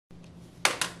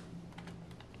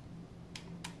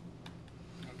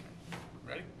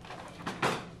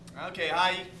Okay,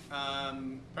 hi.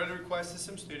 Per the request of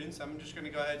some students, I'm just going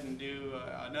to go ahead and do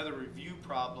another review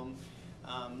problem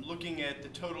looking at the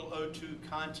total O2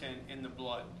 content in the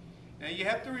blood. Now you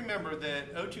have to remember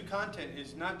that O2 content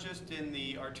is not just in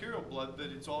the arterial blood, but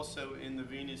it's also in the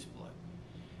venous blood.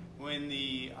 When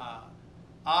the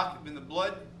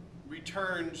blood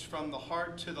returns from the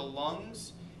heart to the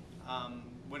lungs,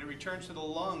 when it returns to the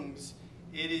lungs,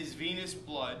 it is venous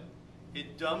blood.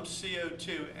 It dumps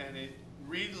CO2 and it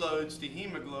reloads the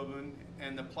hemoglobin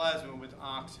and the plasma with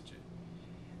oxygen.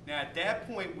 Now at that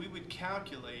point we would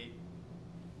calculate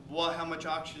how much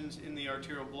oxygen is in the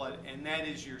arterial blood, and that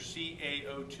is your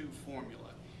CaO2 formula.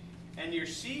 And your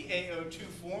CaO2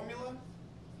 formula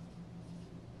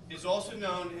is also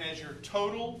known as your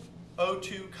total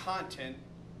O2 content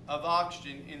of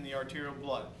oxygen in the arterial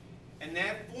blood. And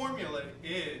that formula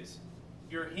is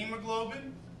your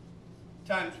hemoglobin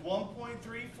times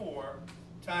 1.34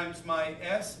 times my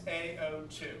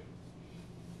SaO2.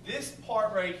 This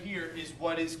part right here is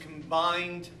what is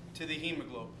combined to the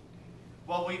hemoglobin.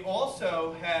 Well, we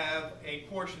also have a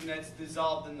portion that's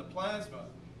dissolved in the plasma,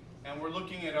 and we're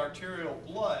looking at arterial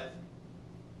blood.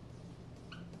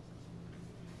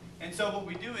 And so what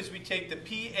we do is we take the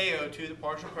PaO2, the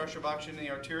partial pressure of oxygen in the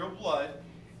arterial blood,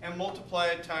 and multiply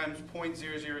it times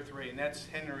 0.003, and that's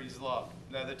Henry's law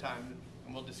another time,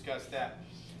 and we'll discuss that.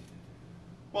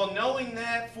 Well, knowing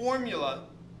that formula,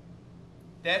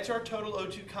 that's our total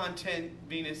O2 content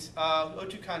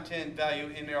O2 content value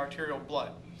in the arterial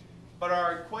blood. But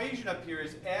our equation up here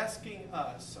is asking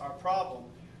us, our problem,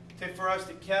 for us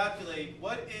to calculate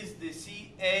what is the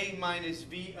Ca minus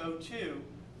VO2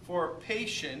 for a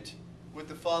patient with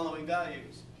the following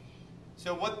values.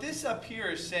 So what this up here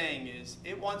is saying is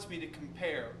it wants me to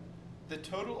compare the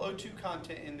total O2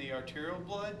 content in the arterial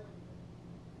blood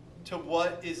to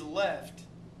what is left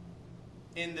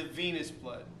in the venous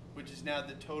blood, which is now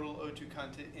the total O2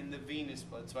 content in the venous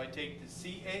blood. So I take the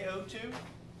CaO2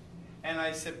 and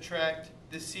I subtract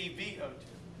the CVO2.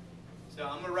 So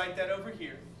I'm going to write that over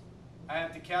here. I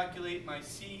have to calculate my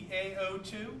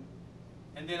CaO2,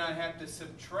 and then I have to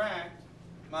subtract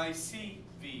my CVO2.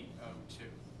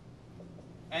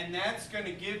 And that's going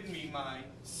to give me my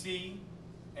Ca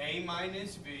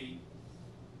minus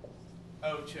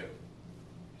VO2.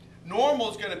 Normal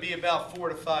is going to be about 4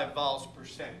 to 5 vols per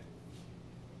cent.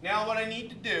 Now what I need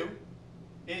to do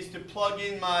is to plug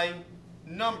in my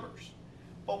numbers.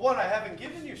 But what I haven't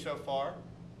given you so far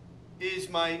is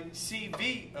my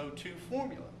CVO2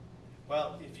 formula.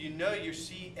 Well, if you know your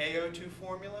CaO2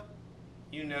 formula,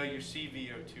 you know your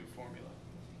CVO2 formula.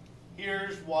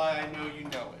 Here's why I know you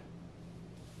know it.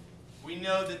 We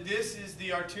know that this is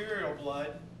the arterial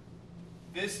blood,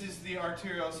 this is the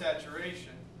arterial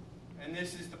saturation, and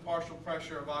this is the partial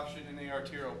pressure of oxygen in the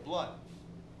arterial blood.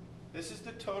 This is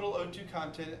the total O2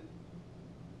 content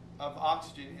of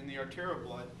oxygen in the arterial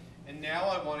blood. And now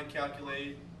I want to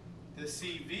calculate the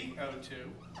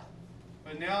CVO2,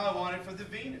 but now I want it for the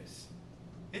venous.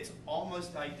 It's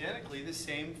almost identically the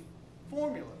same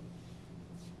formula.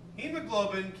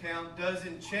 Hemoglobin count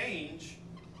doesn't change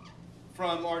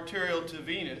from arterial to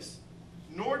venous,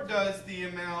 nor does the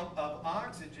amount of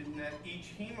oxygen that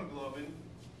each hemoglobin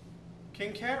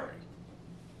can carry.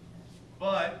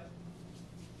 But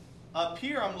up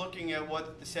here I'm looking at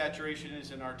what the saturation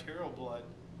is in arterial blood,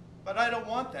 but I don't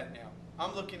want that now.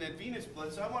 I'm looking at venous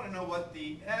blood, so I want to know what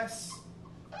the SVO2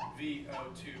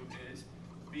 is,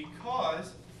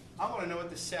 because I want to know what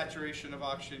the saturation of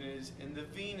oxygen is in the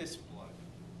venous blood.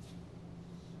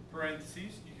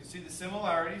 Parentheses, you can see the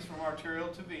similarities from arterial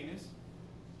to venous,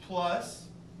 plus,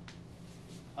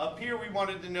 up here we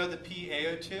wanted to know the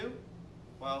PaO2.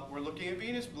 Well, we're looking at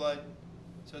venous blood,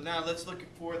 so now let's look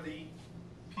for the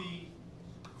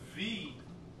PVO2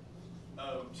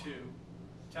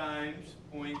 times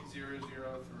 0.003.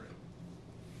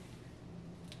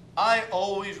 I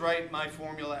always write my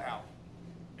formula out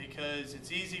because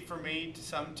it's easy for me to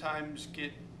sometimes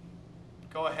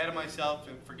go ahead of myself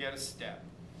and forget a step.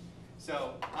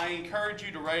 So I encourage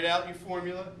you to write out your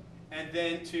formula and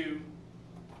then to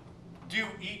do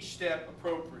each step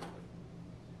appropriately.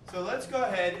 So let's go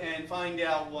ahead and find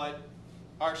out what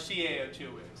our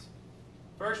CaO2 is.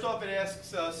 First off, it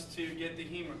asks us to get the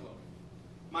hemoglobin.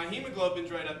 My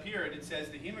hemoglobin's right up here, and it says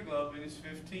the hemoglobin is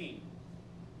 15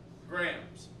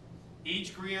 grams.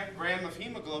 Each gram of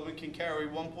hemoglobin can carry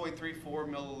 1.34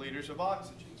 milliliters of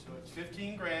oxygen. So it's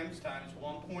 15 grams times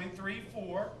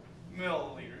 1.34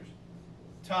 milliliters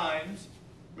times,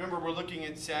 remember we're looking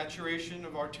at saturation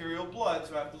of arterial blood,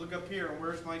 so I have to look up here, and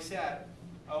where's my sat?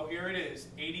 Oh, here it is,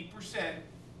 80%.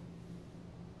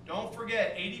 Don't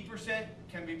forget, 80%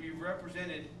 can be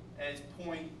represented as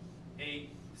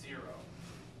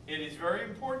It is very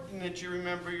important that you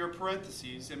remember your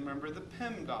parentheses and remember the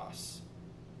PEMDAS,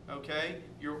 okay?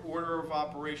 Your order of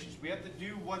operations. We have to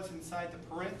do what's inside the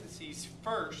parentheses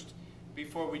first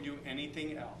before we do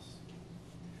anything else.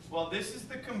 Well, this is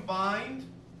the combined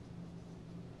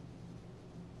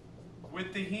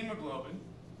with the hemoglobin.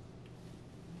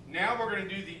 Now we're going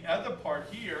to do the other part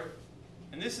here,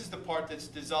 and this is the part that's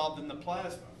dissolved in the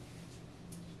plasma.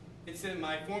 It's in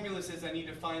my formula says I need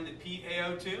to find the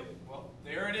CaO2. Well,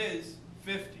 there it is,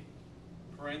 50.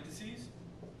 Parentheses,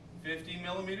 50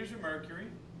 millimeters of mercury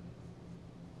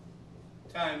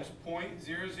times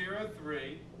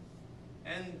 0.003,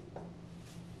 and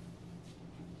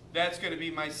that's going to be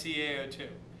my CaO2.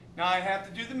 Now I have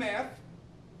to do the math.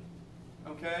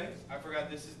 Okay, I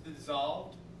forgot this is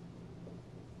dissolved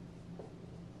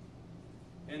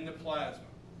in the plasma.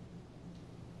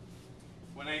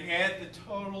 When I add the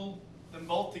total, them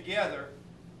both together,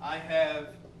 I have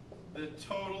the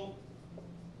total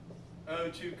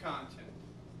O2 content,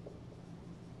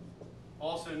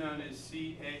 also known as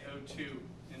CaO2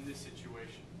 in this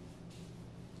situation.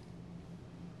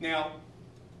 Now,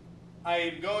 I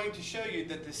am going to show you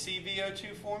that the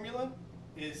CaO2 formula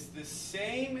is the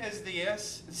same as the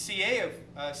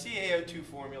CaO2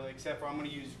 formula, except for I'm going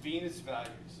to use venous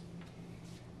values.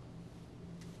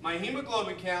 My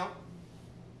hemoglobin count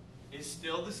is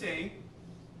still the same,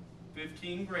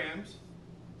 15 grams.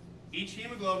 Each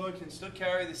hemoglobin can still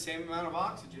carry the same amount of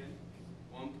oxygen,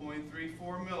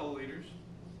 1.34 milliliters.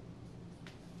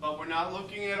 But we're not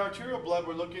looking at arterial blood,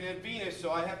 we're looking at venous,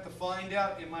 so I have to find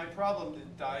out in my problem,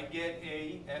 did I get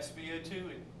a SpO2?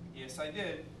 And yes, I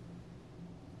did.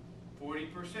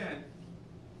 40%.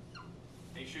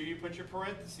 Make sure you put your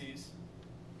parentheses.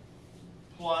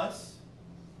 Plus,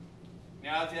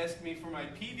 now it's asking me for my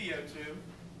PVO2.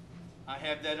 I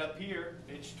have that up here,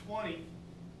 it's 20.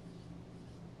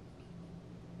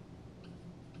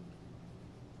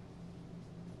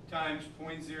 Times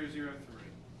 0.003.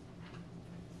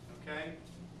 Okay?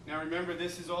 Now remember,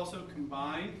 this is also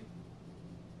combined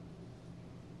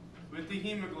with the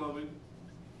hemoglobin,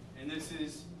 and this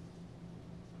is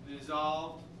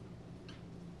dissolved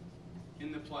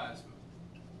in the plasma.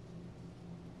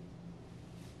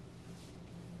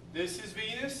 This is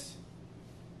venous,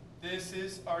 this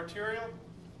is arterial,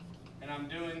 and I'm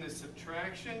doing the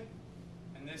subtraction,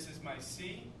 and this is my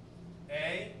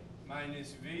CA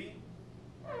minus V,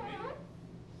 or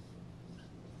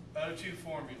O2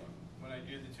 formula when I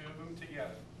do the two of them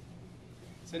together.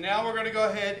 So now we're going to go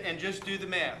ahead and just do the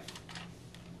math.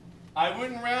 I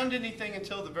wouldn't round anything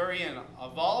until the very end. A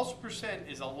vol's percent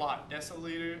is a lot.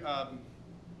 Deciliter,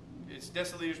 it's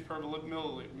deciliters per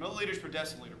milliliter. Milliliters per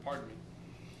deciliter, pardon me.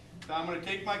 So I'm going to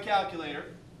take my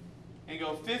calculator and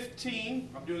go 15.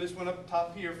 I'm doing this one up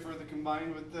top here for the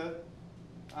combined with the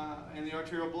and the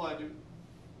arterial blood.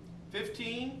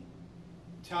 15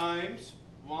 times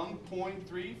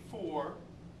 1.34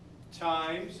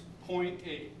 times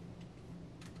 0.8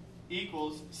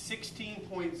 equals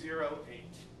 16.08.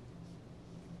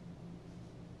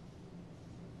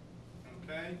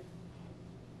 Okay?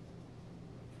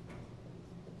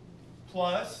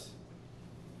 Plus,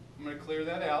 I'm going to clear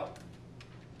that out,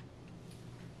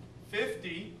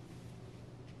 50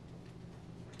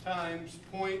 times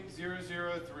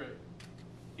 0.003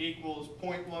 equals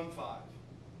 0.15.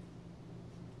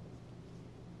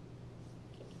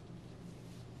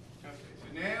 Okay, so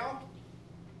now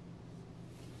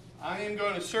I am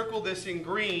going to circle this in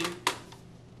green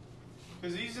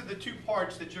because these are the two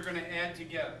parts that you're going to add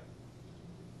together.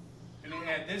 You're going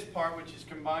to add this part, which is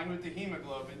combined with the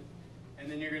hemoglobin, and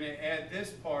then you're going to add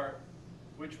this part,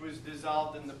 which was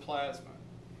dissolved in the plasma.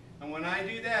 And when I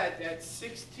do that, that's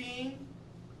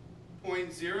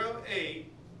 16.08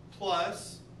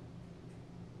 plus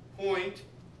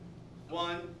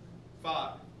 0.15.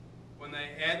 When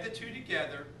I add the two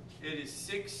together, it is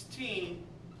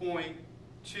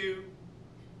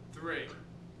 16.23.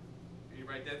 You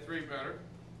write that 3 better.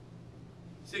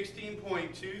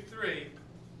 16.23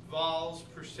 vols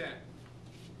percent.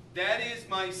 That is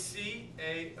my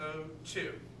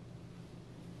CaO2.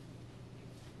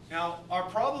 Now, our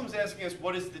problem is asking us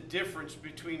what is the difference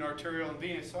between arterial and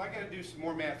venous, so I got to do some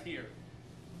more math here.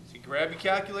 So you grab your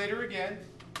calculator again,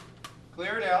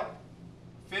 clear it out.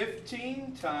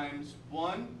 15 times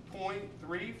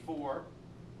 1.34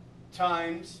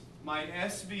 times my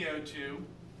SvO2,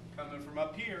 coming from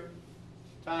up here,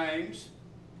 times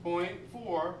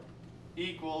 0.4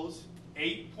 equals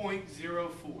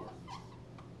 8.04.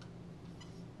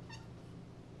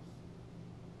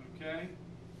 Okay?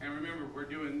 And remember, we're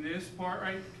doing this part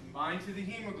right, combined to the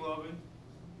hemoglobin,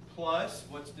 plus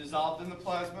what's dissolved in the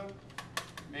plasma,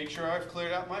 make sure I've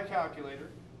cleared out my calculator.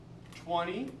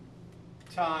 20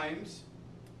 times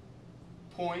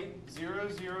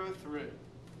 0.003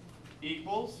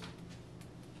 equals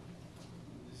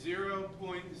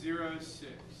 0.06.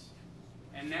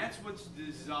 And that's what's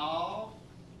dissolved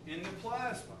in the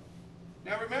plasma.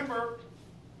 Now remember,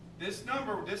 this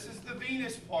number, this is the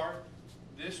venous part.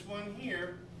 This one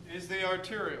here is the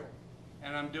arterial.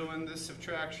 And I'm doing the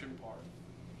subtraction part.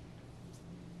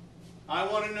 I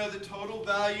want to know the total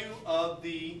value of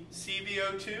the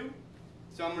CaO2.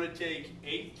 So I'm going to take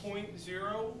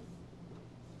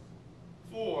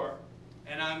 8.04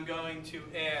 and I'm going to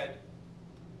add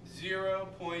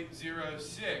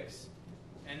 0.06,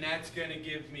 and that's going to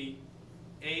give me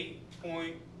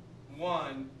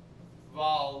 8.1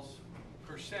 vols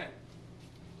percent.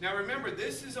 Now remember,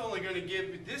 this is only going to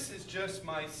give, this is just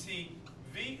my CaO2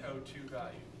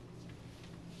 value.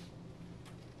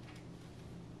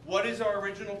 What is our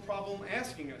original problem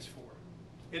asking us for?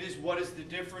 It is what is the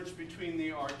difference between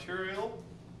the arterial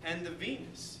and the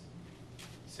venous.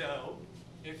 So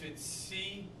if it's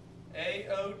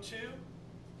CaO2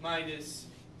 minus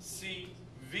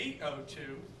CaO2,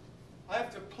 I have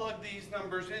to plug these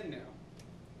numbers in now.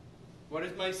 What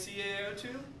is my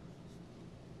CaO2?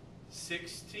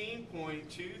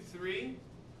 16.23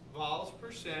 vols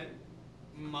percent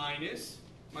minus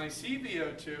my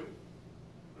CaO2.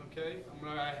 Okay,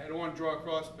 I don't want to draw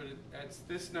across, but that's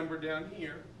this number down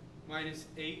here, minus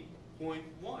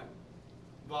 8.1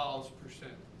 vols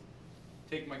percent.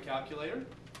 Take my calculator.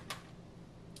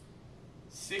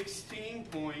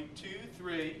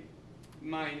 16.23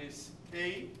 minus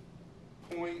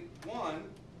 8.1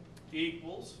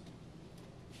 equals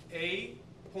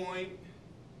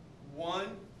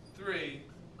 8.13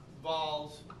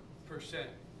 vols percent.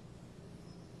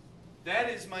 That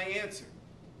is my answer.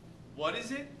 What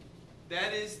is it?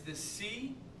 That is the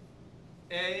Ca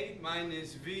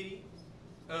minus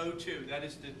VO2. That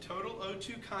is the total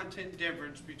O2 content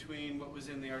difference between what was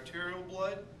in the arterial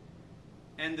blood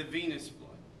and the venous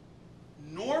blood.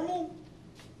 Normal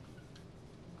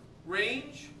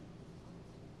range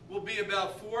will be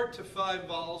about 4 to 5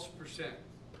 vols percent.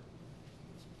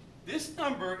 This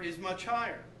number is much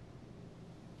higher.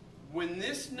 When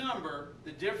this number,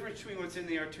 the difference between what's in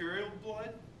the arterial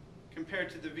blood compared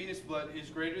to the venous blood is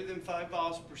greater than 5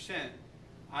 vols percent,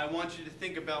 I want you to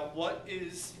think about what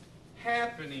is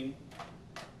happening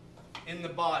in the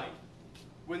body.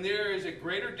 When there is a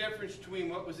greater difference between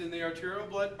what was in the arterial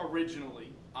blood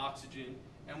originally, oxygen,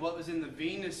 and what was in the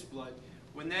venous blood,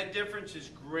 when that difference is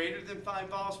greater than 5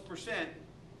 vols percent,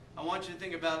 I want you to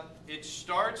think about it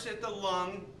starts at the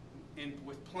lung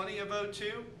with plenty of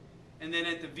O2, and then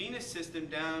at the venous system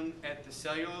down at the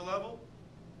cellular level,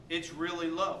 it's really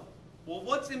low. Well,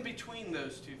 what's in between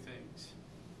those two things?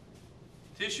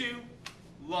 Tissue,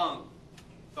 lung,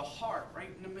 the heart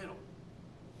right in the middle.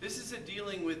 This is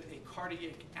dealing with a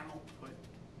cardiac output,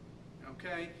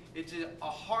 okay? It's a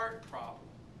heart problem.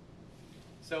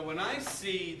 So when I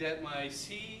see that my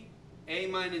Ca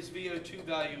minus VO2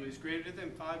 value is greater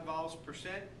than 5 vols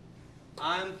percent,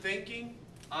 I'm thinking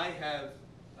I have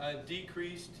a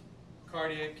decreased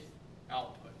cardiac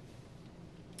output.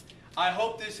 I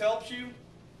hope this helps you.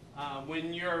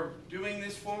 When you're doing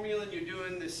this formula and you're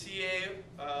doing the Ca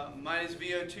minus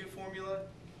VO2 formula,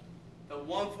 the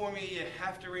one formula you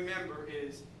have to remember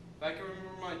is, if I can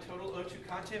remember my total O2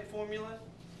 content formula,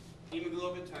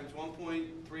 hemoglobin times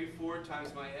 1.34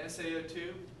 times my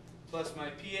SaO2 plus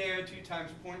my PaO2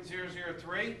 times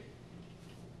 0.003,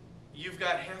 you've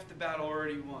got half the battle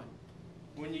already won.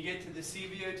 When you get to the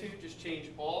CaO2, just change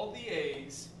all the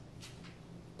A's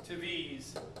to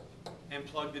V's and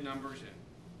plug the numbers in.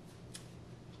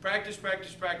 Practice,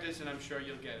 practice, practice, and I'm sure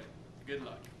you'll get it. Good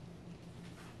luck.